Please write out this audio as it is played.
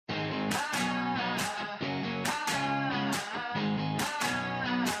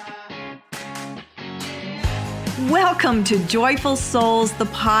Welcome to Joyful Souls, the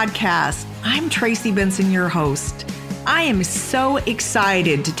podcast. I'm Tracy Benson, your host. I am so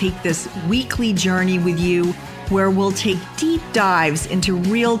excited to take this weekly journey with you where we'll take deep dives into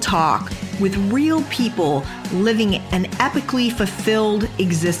real talk with real people living an epically fulfilled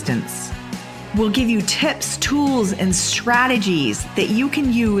existence. We'll give you tips, tools, and strategies that you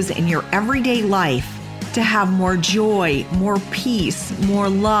can use in your everyday life to have more joy, more peace, more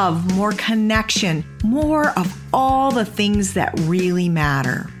love, more connection, more of all the things that really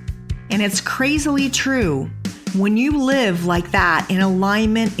matter. And it's crazily true. When you live like that, in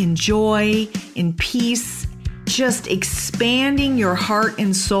alignment, in joy, in peace, just expanding your heart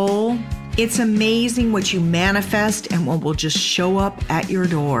and soul, it's amazing what you manifest and what will just show up at your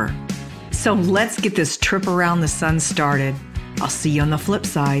door. So let's get this trip around the sun started. I'll see you on the flip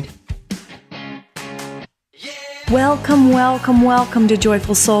side. Welcome to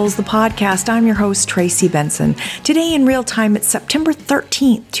Joyful Souls, the podcast. I'm your host, Tracy Benson. Today in real time, it's September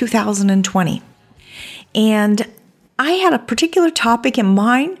 13th, 2020. And I had a particular topic in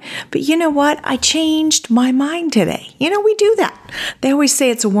mind, but you know what? I changed my mind today. We do that. They always say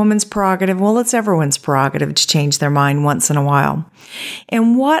it's a woman's prerogative. Well, it's everyone's prerogative to change their mind once in a while.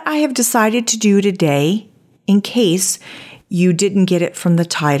 And what I have decided to do today, in case you didn't get it from the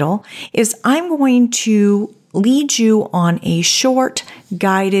title, is I'm going to lead you on a short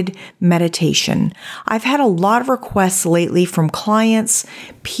guided meditation. I've had a lot of requests lately from clients,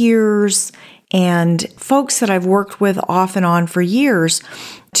 peers, and folks that I've worked with off and on for years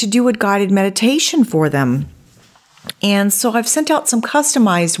to do a guided meditation for them. And so I've sent out some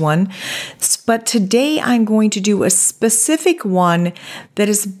customized one, but today I'm going to do a specific one that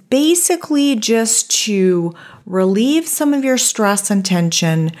is basically just to relieve some of your stress and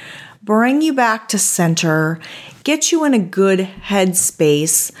tension, bring you back to center, get you in a good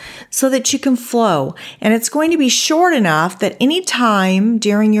headspace so that you can flow. And it's going to be short enough that any time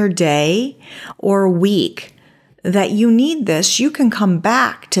during your day or week that you need this, you can come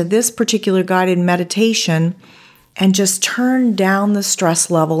back to this particular guided meditation and just turn down the stress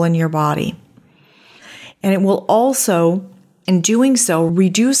level in your body. And it will also, in doing so,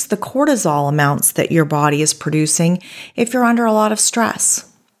 reduce the cortisol amounts that your body is producing if you're under a lot of stress.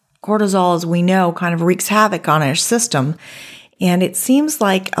 Cortisol, as we know, kind of wreaks havoc on our system. And it seems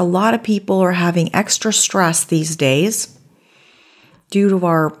like a lot of people are having extra stress these days due to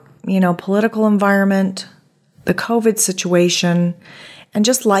our, political environment, the COVID situation, and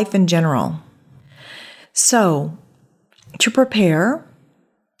just life in general. So, to prepare,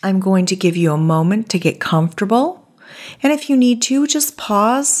 I'm going to give you a moment to get comfortable. And if you need to, just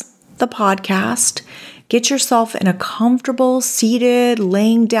pause the podcast. Get yourself in a comfortable, seated,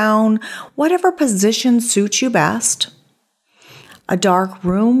 laying down, whatever position suits you best. A dark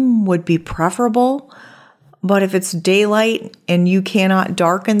room would be preferable, but if it's daylight and you cannot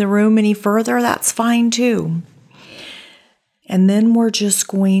darken the room any further, that's fine too. And then we're just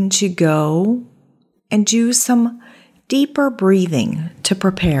going to go and do some deeper breathing to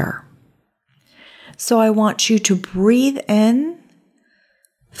prepare. So I want you to breathe in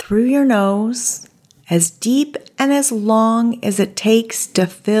through your nose, as deep and as long as it takes to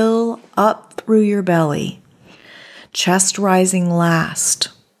fill up through your belly. Chest rising last.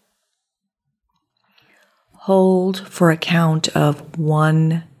 Hold for a count of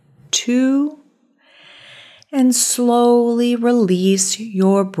 1, 2, and slowly release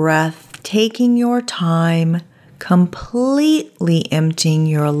your breath, taking your time, completely emptying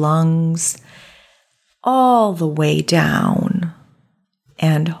your lungs all the way down,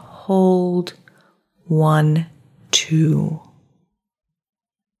 and hold 1, 2.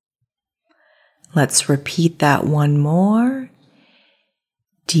 Let's repeat that one more.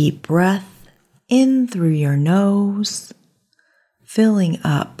 Deep breath in through your nose, filling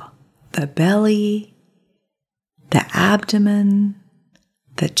up the belly, the abdomen,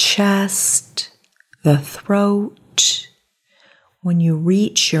 the chest, the throat. When you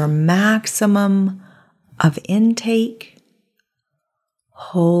reach your maximum of intake,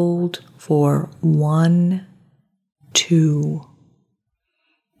 hold for 1, 2.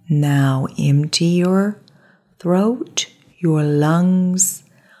 Now empty your throat, your lungs,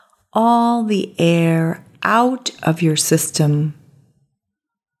 all the air out of your system,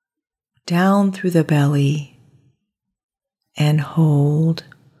 down through the belly, and hold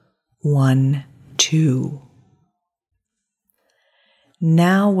 1, 2.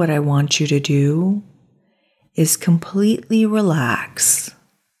 Now what I want you to do is completely relax.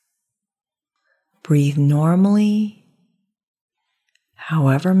 Breathe normally,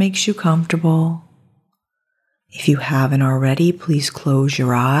 however makes you comfortable. If you haven't already, please close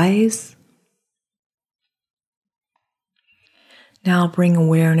your eyes. Now bring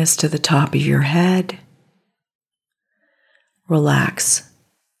awareness to the top of your head. Relax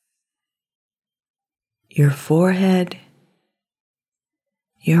your forehead,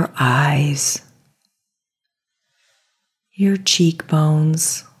 your eyes, your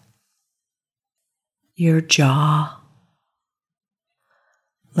cheekbones, your jaw.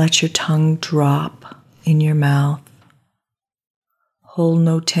 Let your tongue drop in your mouth. Hold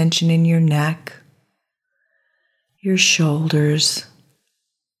no tension in your neck, your shoulders,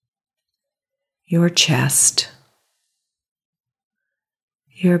 your chest,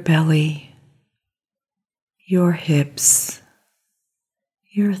 your belly, your hips,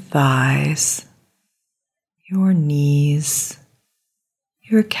 your thighs, your knees,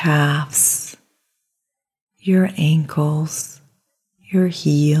 your calves, your ankles, your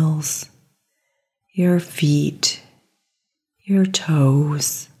heels, your feet, your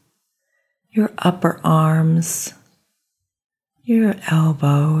toes, your upper arms, your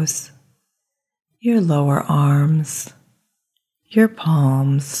elbows, your lower arms, your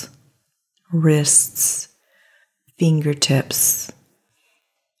palms, wrists, fingertips.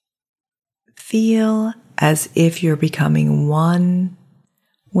 Feel as if you're becoming one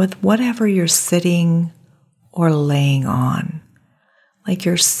with whatever you're sitting or laying on, like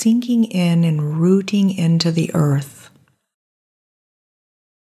you're sinking in and rooting into the earth.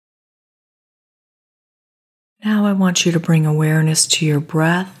 Now I want you to bring awareness to your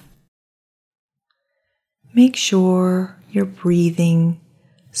breath. Make sure you're breathing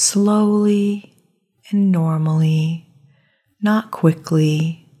slowly and normally, not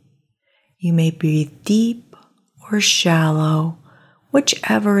quickly. You may breathe deep or shallow,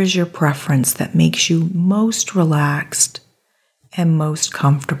 whichever is your preference that makes you most relaxed and most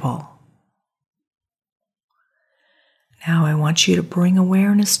comfortable. Now I want you to bring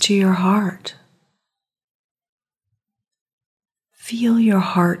awareness to your heart. Feel your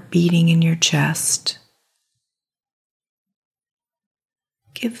heart beating in your chest.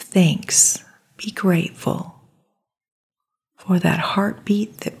 Give thanks, be grateful for that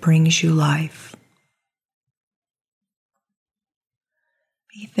heartbeat that brings you life.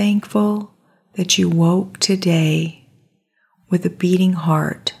 Be thankful that you woke today with a beating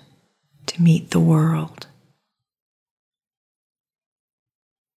heart to meet the world.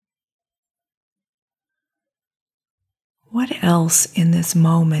 What else in this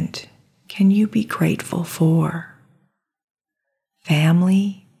moment can you be grateful for?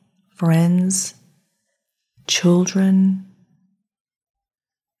 Family, friends, children,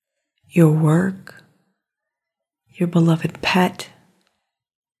 your work, your beloved pet,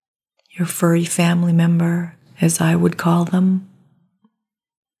 your furry family member, as I would call them.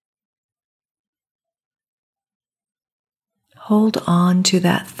 Hold on to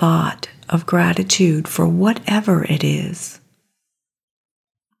that thought of gratitude for whatever it is.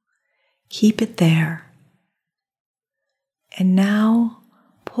 Keep it there. And now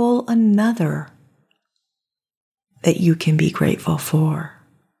pull another that you can be grateful for.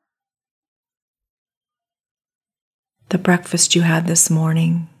 The breakfast you had this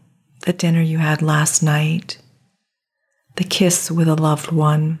morning, the dinner you had last night, the kiss with a loved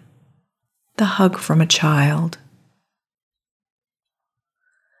one, the hug from a child,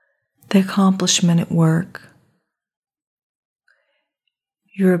 the accomplishment at work,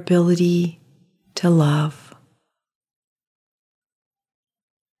 your ability to love.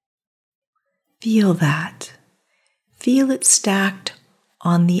 Feel that. Feel it stacked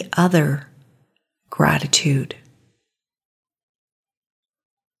on the other gratitude.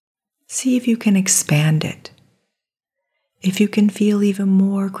 See if you can expand it. If you can feel even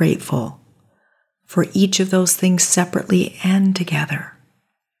more grateful for each of those things separately and together.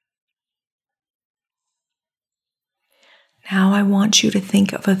 Now I want you to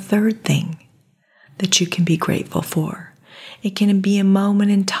think of a third thing that you can be grateful for. It can be a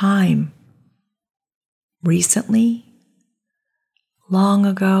moment in time. Recently, long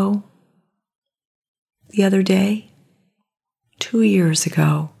ago, the other day, 2 years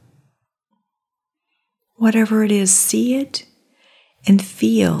ago. Whatever it is, see it and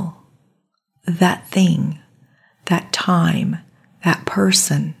feel that thing, that time, that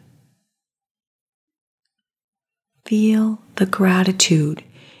person. Feel the gratitude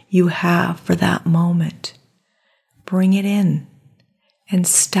you have for that moment. Bring it in and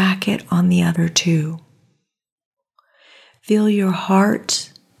stack it on the other two. Feel your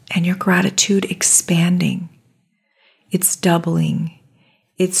heart and your gratitude expanding. It's doubling.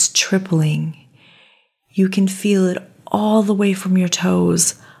 It's tripling. You can feel it all the way from your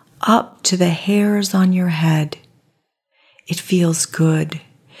toes up to the hairs on your head. It feels good.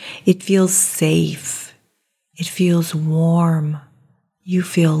 It feels safe. It feels warm. You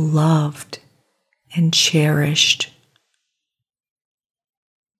feel loved and cherished.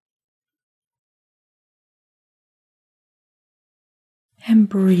 And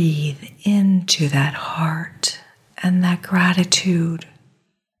breathe into that heart and that gratitude.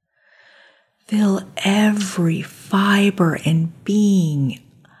 Fill every fiber and being,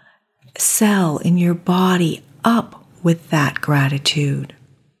 cell in your body up with that gratitude.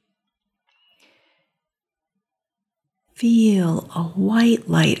 Feel a white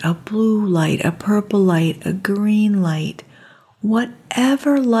light, a blue light, a purple light, a green light,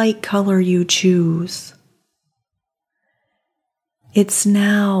 whatever light color you choose. It's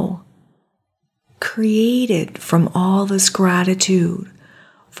now created from all this gratitude,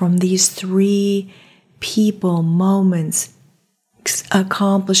 from these 3 people, moments,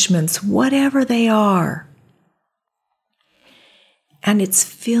 accomplishments, whatever they are. And it's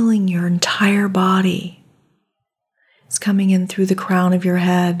filling your entire body. It's coming in through the crown of your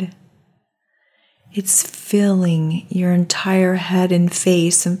head. It's filling your entire head and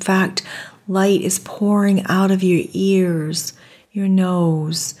face. In fact, light is pouring out of your ears, your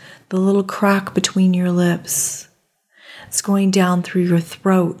nose, the little crack between your lips. It's going down through your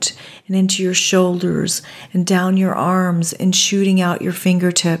throat and into your shoulders and down your arms and shooting out your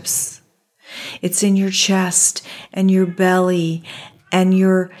fingertips. It's in your chest and your belly and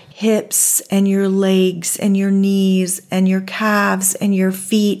your hips and your legs and your knees and your calves and your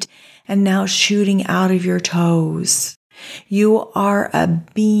feet, and now shooting out of your toes. You are a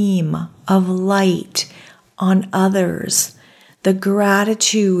beam of light on others. The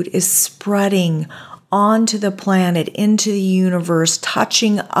gratitude is spreading onto the planet, into the universe,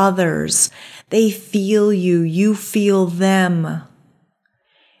 touching others. They feel you. You feel them.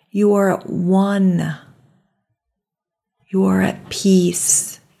 You are at one. You are at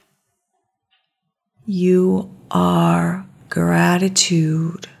peace. You are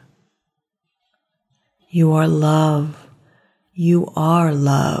gratitude. You are love. You are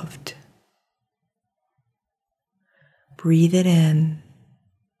loved. Breathe it in.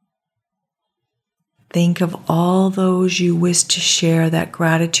 Think of all those you wish to share that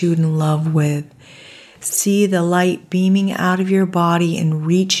gratitude and love with. See the light beaming out of your body and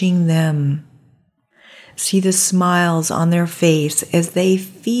reaching them. See the smiles on their face as they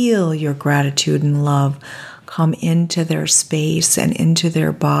feel your gratitude and love come into their space and into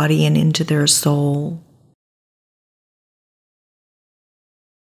their body and into their soul.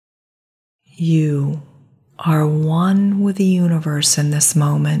 You are one with the universe in this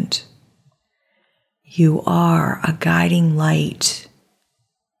moment. You are a guiding light.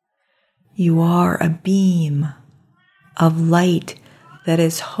 You are a beam of light that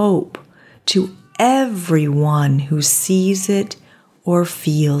is hope to everyone who sees it or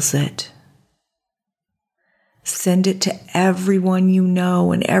feels it. Send it to everyone you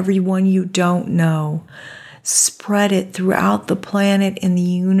know and everyone you don't know. Spread it throughout the planet and the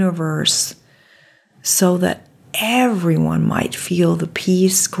universe so that everyone might feel the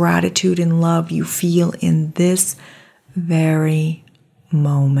peace, gratitude, and love you feel in this very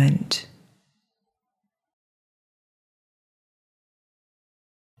moment.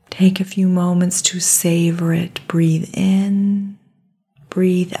 Take a few moments to savor it. Breathe in,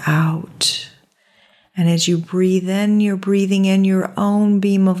 breathe out. And as you breathe in, you're breathing in your own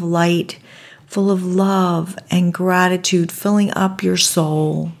beam of light, full of love and gratitude, filling up your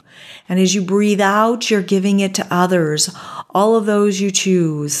soul. And as you breathe out, you're giving it to others, all of those you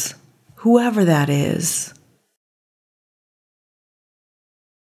choose, whoever that is.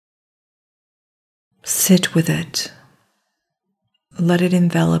 Sit with it. Let it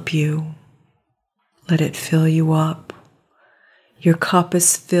envelop you. Let it fill you up. Your cup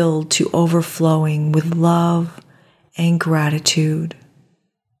is filled to overflowing with love and gratitude.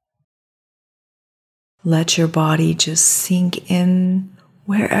 Let your body just sink in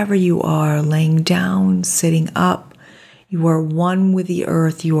wherever you are, laying down, sitting up. You are one with the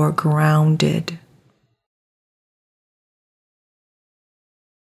earth. You are grounded.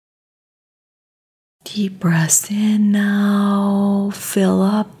 Deep breaths in now. Fill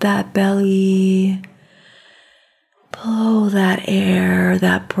up that belly. Blow that air,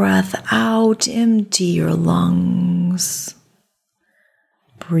 that breath out. Empty your lungs.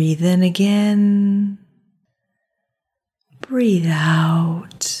 Breathe in again. Breathe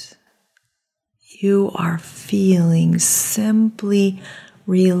out. You are feeling simply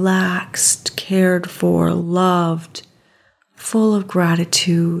relaxed, cared for, loved, full of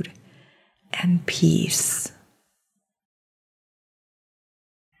gratitude and peace.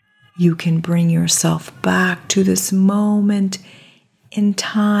 You can bring yourself back to this moment in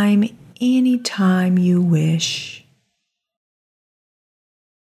time anytime you wish.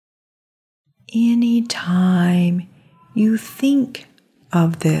 Anytime you think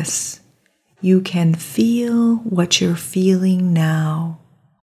of this, you can feel what you're feeling now.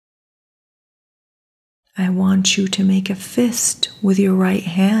 I want you to make a fist with your right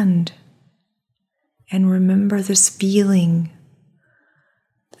hand and remember this feeling.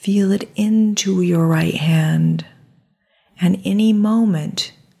 Feel it into your right hand, and any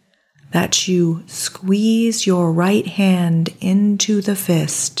moment that you squeeze your right hand into the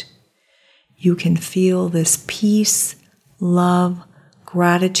fist, you can feel this peace, love,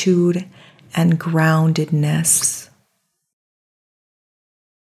 gratitude, and groundedness.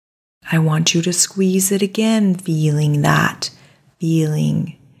 I want you to squeeze it again, feeling that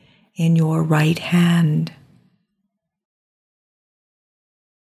feeling in your right hand.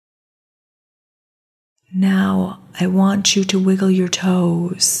 Now I want you to wiggle your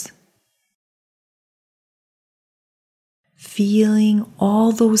toes, feeling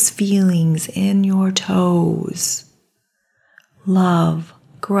all those feelings in your toes. Love,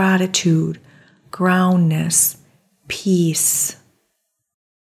 gratitude, groundness, peace.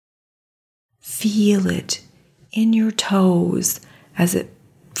 Feel it in your toes as it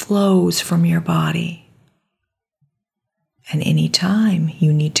flows from your body. And anytime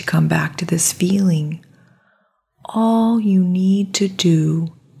you need to come back to this feeling, all you need to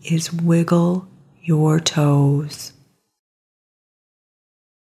do is wiggle your toes.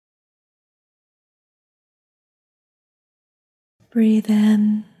 Breathe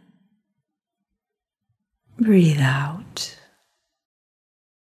in, breathe out.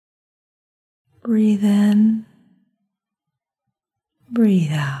 Breathe in,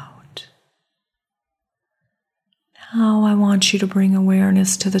 breathe out. Now I want you to bring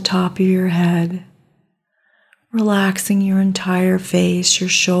awareness to the top of your head, relaxing your entire face, your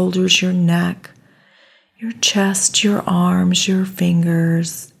shoulders, your neck, your chest, your arms, your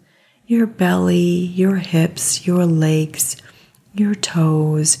fingers, your belly, your hips, your legs, your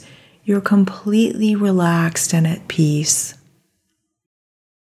toes. You're completely relaxed and at peace.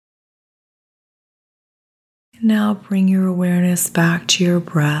 Now bring your awareness back to your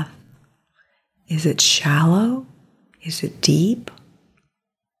breath. Is it shallow? Is it deep?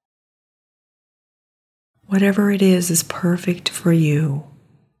 Whatever it is perfect for you.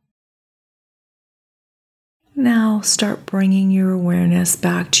 Now start bringing your awareness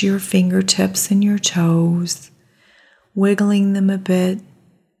back to your fingertips and your toes, wiggling them a bit,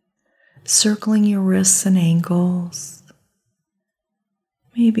 circling your wrists and ankles,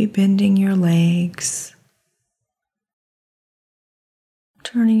 maybe bending your legs,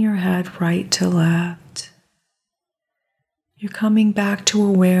 turning your head right to left. You're coming back to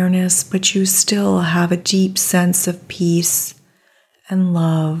awareness, but you still have a deep sense of peace and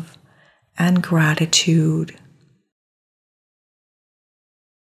love and gratitude.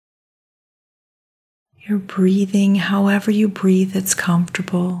 You're breathing however you breathe, it's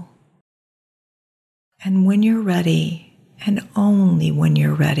comfortable. And when you're ready, and only when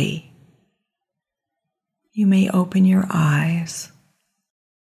you're ready, you may open your eyes.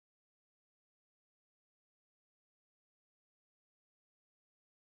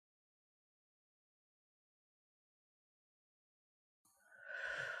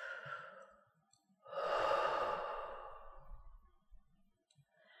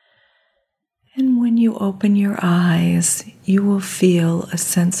 And when you open your eyes, you will feel a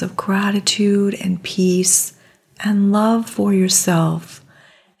sense of gratitude and peace and love for yourself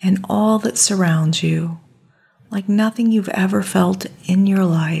and all that surrounds you, like nothing you've ever felt in your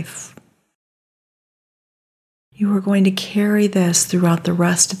life. You are going to carry this throughout the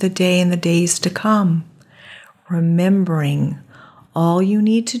rest of the day and the days to come, remembering all you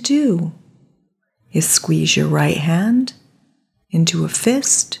need to do is squeeze your right hand into a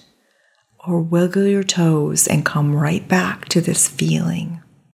fist or wiggle your toes and come right back to this feeling.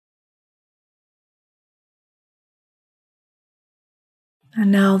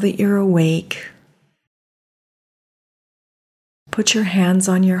 And now that you're awake, put your hands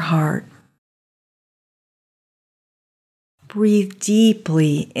on your heart. Breathe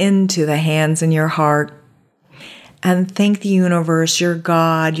deeply into the hands in your heart and thank the universe, your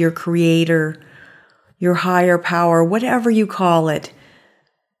God, your creator, your higher power, whatever you call it,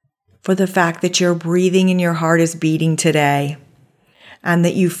 for the fact that your breathing and your heart is beating today and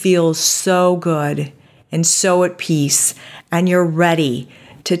that you feel so good and so at peace and you're ready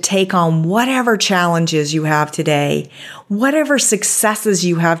to take on whatever challenges you have today. Whatever successes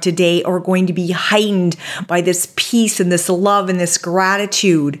you have today are going to be heightened by this peace and this love and this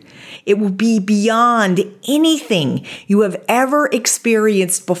gratitude. It will be beyond anything you have ever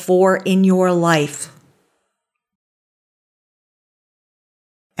experienced before in your life.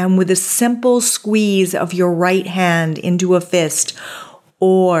 And with a simple squeeze of your right hand into a fist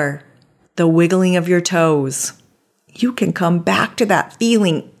or the wiggling of your toes, you can come back to that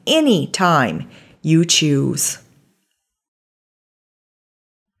feeling anytime you choose.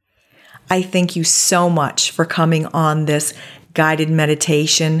 I thank you so much for coming on this guided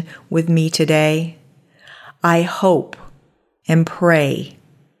meditation with me today. I hope and pray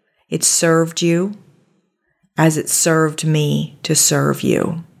it served you as it served me to serve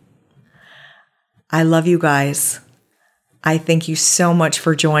you. I love you guys. I thank you so much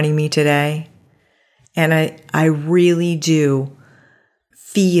for joining me today. And I really do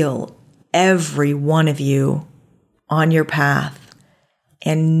feel every one of you on your path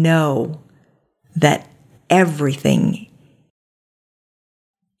and know that everything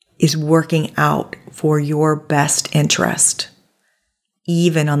is working out for your best interest,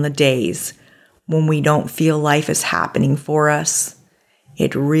 even on the days when we don't feel life is happening for us.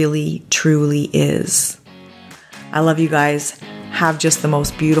 It really, truly is. I love you guys. Have just the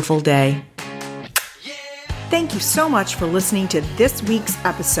most beautiful day. Thank you so much for listening to this week's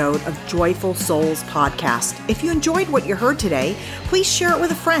episode of Joyful Souls Podcast. If you enjoyed what you heard today, please share it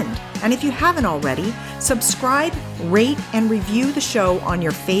with a friend. And if you haven't already, subscribe, rate, and review the show on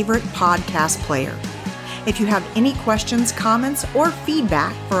your favorite podcast player. If you have any questions, comments, or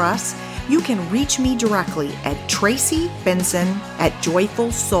feedback for us, you can reach me directly at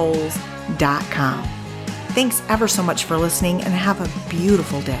tracybenson@joyfulsouls.com. Thanks ever so much for listening and have a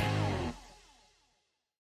beautiful day.